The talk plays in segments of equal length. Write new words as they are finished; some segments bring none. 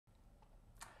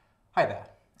Hi there.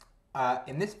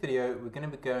 In this video, we're going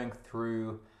to be going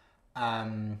through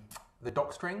the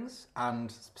docstrings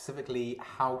and specifically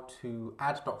how to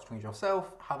add docstrings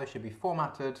yourself, how they should be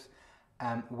formatted,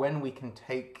 when we can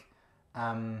take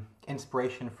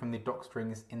inspiration from the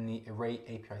docstrings in the Array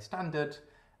API standard,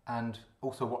 and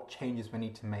also what changes we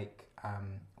need to make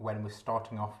when we're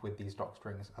starting off with these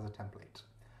docstrings as a template.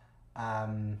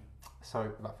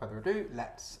 So without further ado,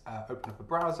 let's open up a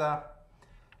browser.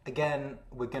 Again,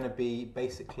 we're going to be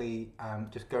basically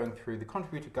just going through the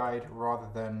contributor guide rather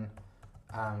than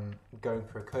going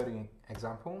through a coding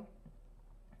example.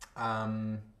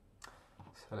 So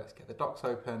let's get the docs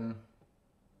open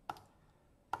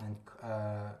and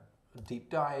deep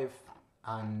dive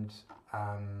and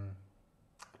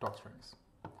docstrings.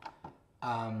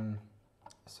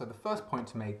 So the first point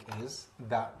to make is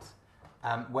that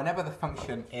whenever the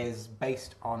function is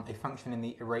based on a function in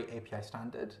the Array API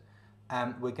standard,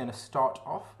 we're going to start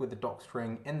off with the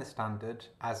docstring in the standard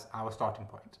as our starting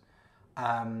point.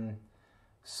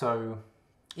 So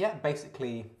yeah,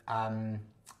 basically,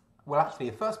 well actually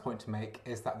the first point to make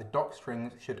is that the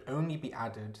docstrings should only be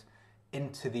added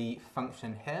into the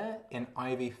function here in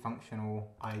Ivy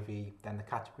functional Ivy, then the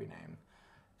category name.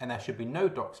 And there should be no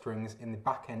docstrings in the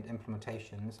backend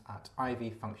implementations at Ivy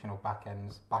functional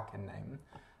backend's backend name.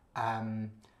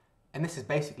 And this is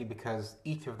basically because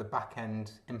each of the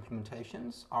backend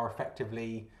implementations are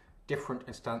effectively different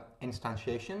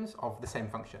instantiations of the same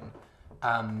function.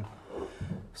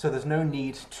 So there's no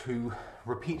need to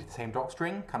repeat the same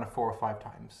docstring kind of 4 or 5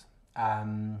 times.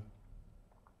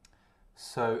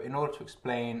 So in order to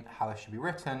explain how this should be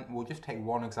written, we'll just take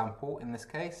one example in this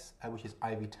case, which is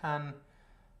Ivy 10.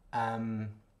 And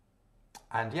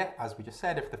yeah, as we just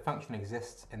said, if the function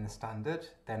exists in the standard,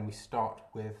 then we start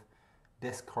with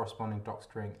this corresponding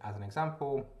docstring as an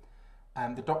example.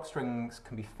 The docstrings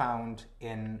can be found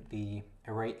in the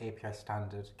Array API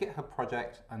standard GitHub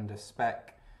project under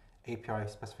spec API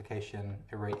specification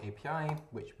Array API,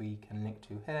 which we can link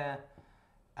to here.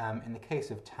 In the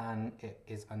case of tan, it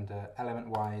is under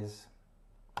element-wise.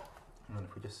 And then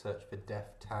if we just search for def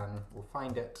tan, we'll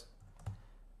find it.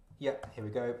 Yep, here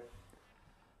we go.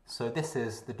 So this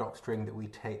is the docstring that we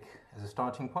take as a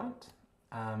starting point,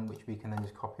 which we can then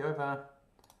just copy over.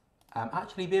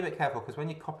 Actually, be a bit careful, because when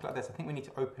you copy like this, I think we need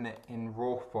to open it in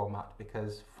raw format,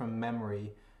 because from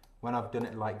memory, when I've done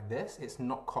it like this, it's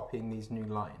not copying these new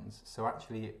lines. So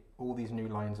actually, all these new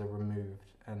lines are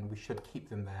removed, and we should keep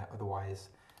them there,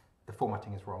 otherwise the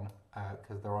formatting is wrong,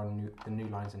 because the new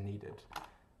lines are needed,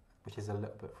 which is a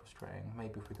little bit frustrating.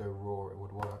 Maybe if we go raw, it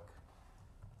would work.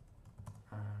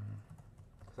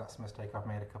 Because that's a mistake I've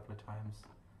made a couple of times.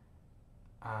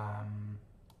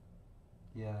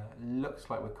 Yeah, it looks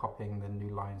like we're copying the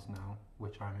new lines now,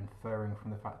 which I'm inferring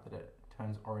from the fact that it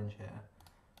turns orange here.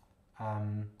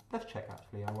 Let's check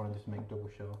actually, I want to just make double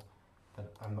sure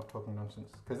that I'm not talking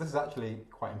nonsense, because this is actually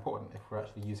quite important if we're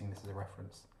actually using this as a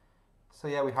reference. So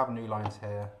yeah, we have new lines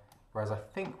here, whereas I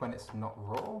think when it's not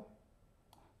raw,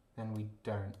 then we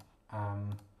don't,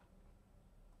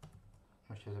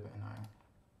 which is a bit annoying.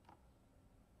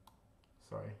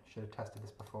 Sorry, should have tested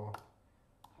this before.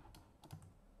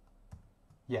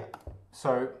 Yeah,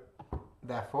 so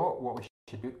therefore what we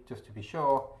should do, just to be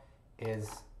sure, is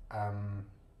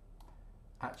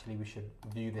actually we should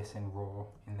view this in raw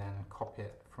and then copy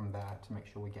it from there to make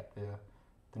sure we get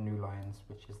the new lines,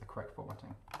 which is the correct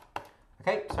formatting.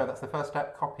 Okay, so that's the first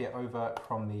step, copy it over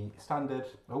from the standard.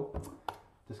 Oh,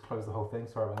 just close the whole thing,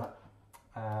 sorry about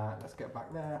that. Let's get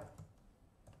back there.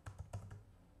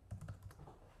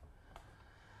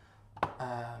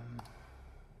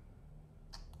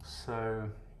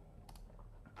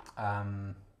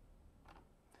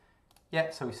 Yeah,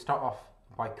 so we start off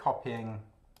by copying,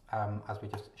 as we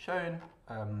just shown,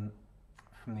 from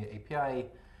the API.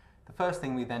 The first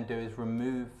thing we then do is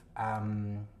remove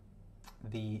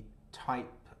the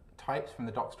types from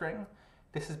the docstring.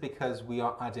 This is because we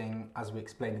are adding, as we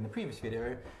explained in the previous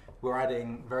video, we're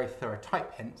adding very thorough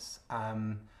type hints,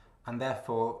 and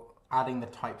therefore adding the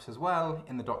types as well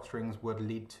in the docstrings would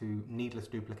lead to needless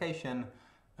duplication.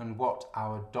 And what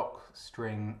our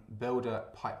docstring builder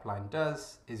pipeline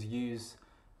does is use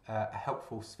a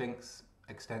helpful Sphinx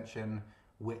extension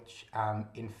which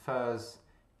infers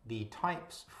the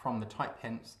types from the type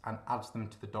hints and adds them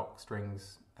to the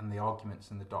docstrings and the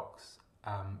arguments in the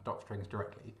docstrings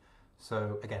directly.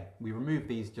 So again, we remove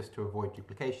these just to avoid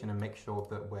duplication and make sure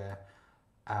that we're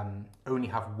only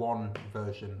have one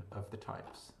version of the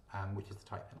types, which is the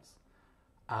type hints.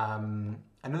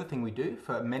 Another thing we do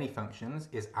for many functions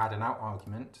is add an out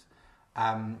argument.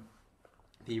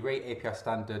 The Array API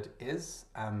standard is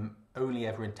only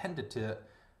ever intended to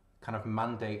kind of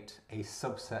mandate a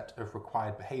subset of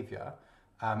required behavior.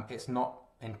 It's not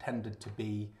intended to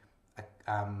be,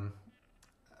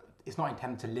 it's not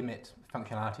intended to limit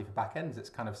functionality for backends. It's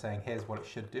kind of saying, here's what it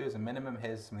should do as a minimum,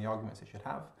 here's some of the arguments it should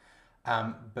have.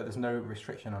 But there's no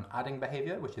restriction on adding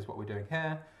behavior, which is what we're doing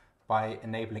here, by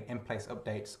enabling in-place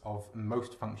updates of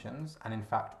most functions. And in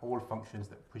fact, all functions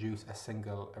that produce a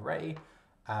single array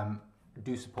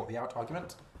do support the out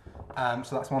argument.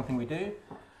 So that's one thing we do.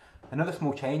 Another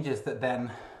small change is that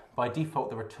then by default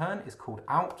the return is called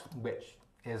out, which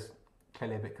is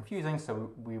clearly a bit confusing,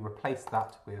 so we replace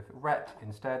that with ret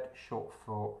instead, short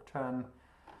for return.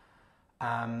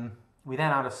 We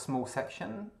then add a small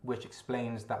section which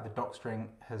explains that the docstring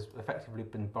has effectively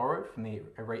been borrowed from the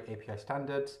array API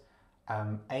standards.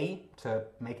 A, to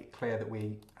make it clear that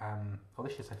we, well,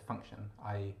 this should say function.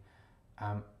 I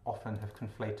often have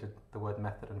conflated the word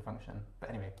method and function. But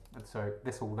anyway, so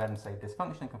this will then say this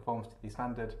function conforms to the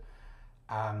standard.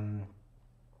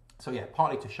 So yeah,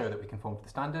 partly to show that we conform to the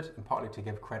standard, and partly to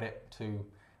give credit to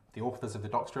the authors of the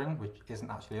docstring, which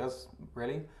isn't actually us,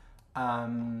 really.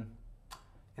 And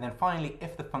then finally,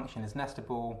 if the function is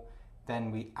nestable,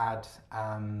 then we add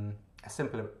a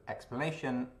simple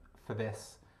explanation for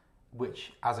this,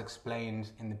 which, as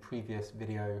explained in the previous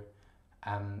video,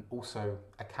 also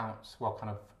accounts, well,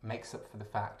 kind of makes up for the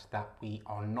fact that we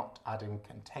are not adding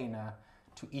container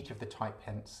to each of the type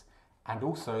hints, and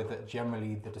also that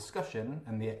generally the discussion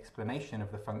and the explanation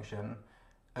of the function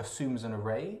assumes an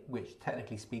array, which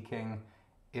technically speaking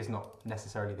is not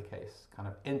necessarily the case. Kind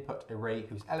of input array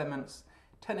whose elements,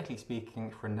 technically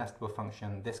speaking, for a nestable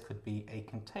function, this could be a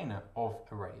container of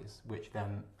arrays, which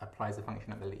then applies the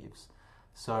function at the leaves.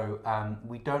 So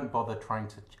we don't bother trying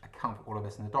to account for all of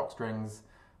this in the docstrings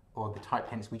or the type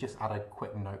hints. We just add a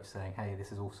quick note saying, hey,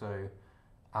 this is also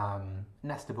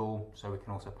nestable, so we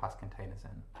can also pass containers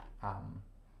in.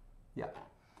 Yeah.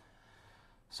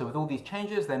 So with all these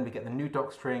changes, then we get the new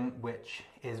docstring, which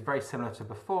is very similar to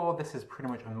before. This is pretty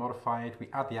much unmodified. We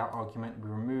add the out argument, we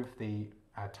remove the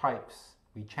types,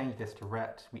 we change this to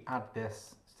ret, we add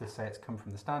this to say it's come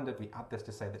from the standard, we add this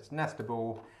to say that it's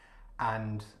nestable,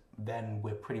 and then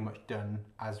we're pretty much done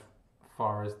as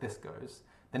far as this goes.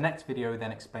 The next video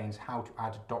then explains how to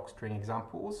add docstring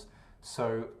examples.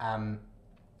 So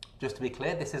just to be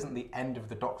clear, this isn't the end of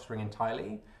the docstring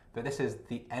entirely, but this is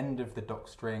the end of the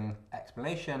docstring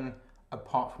explanation,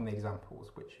 apart from the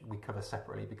examples, which we cover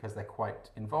separately because they're quite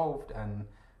involved and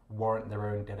warrant their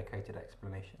own dedicated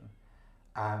explanation.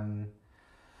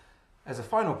 As a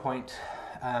final point,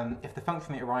 if the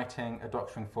function that you're writing a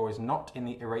docstring for is not in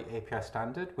the array API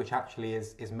standard, which actually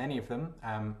is many of them,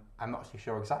 I'm not actually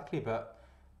sure exactly, but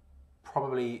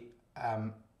probably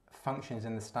functions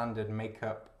in the standard make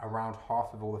up around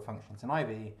half of all the functions in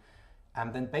Ivy,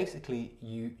 and then basically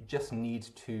you just need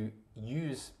to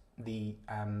use the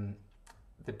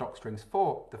docstrings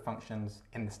for the functions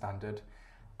in the standard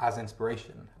as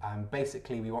inspiration.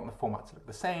 Basically, we want the format to look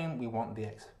the same, we want the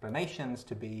explanations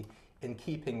to be in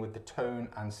keeping with the tone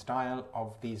and style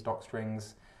of these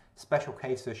docstrings. Special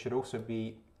cases should also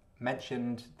be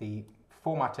mentioned. The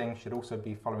formatting should also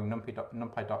be following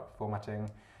NumPy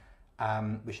formatting.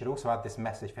 We should also add this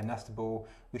message for nestable.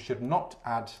 We should not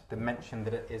add the mention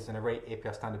that it is an array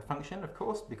API standard function, of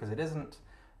course, because it isn't.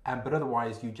 But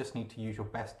otherwise, you just need to use your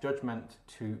best judgment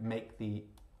to make the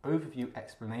overview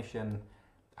explanation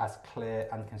as clear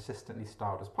and consistently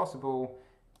styled as possible.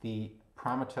 The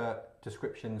parameter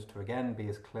descriptions to again be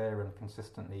as clear and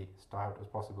consistently styled as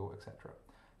possible, etc.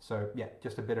 So yeah,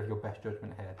 just a bit of your best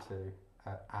judgment here to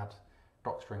add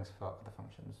docstrings for other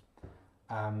functions.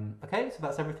 Okay, so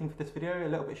that's everything for this video, a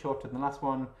little bit shorter than the last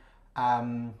one.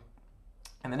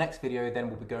 In the next video then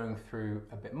we'll be going through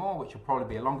a bit more, which will probably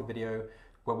be a longer video,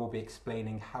 where we'll be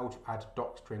explaining how to add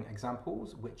docstring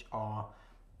examples, which are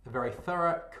very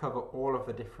thorough, cover all of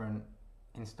the different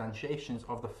instantiations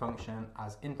of the function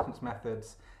as instance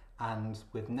methods, and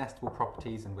with nestable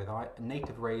properties and with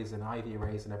native arrays and Ivy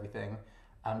arrays and everything,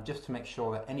 just to make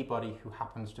sure that anybody who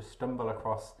happens to stumble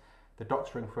across the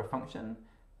docstring for a function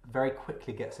very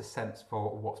quickly gets a sense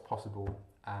for what's possible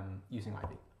using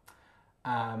Ivy.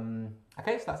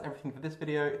 Okay, so that's everything for this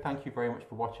video. Thank you very much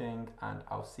for watching, and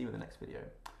I'll see you in the next video.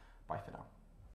 Bye for now.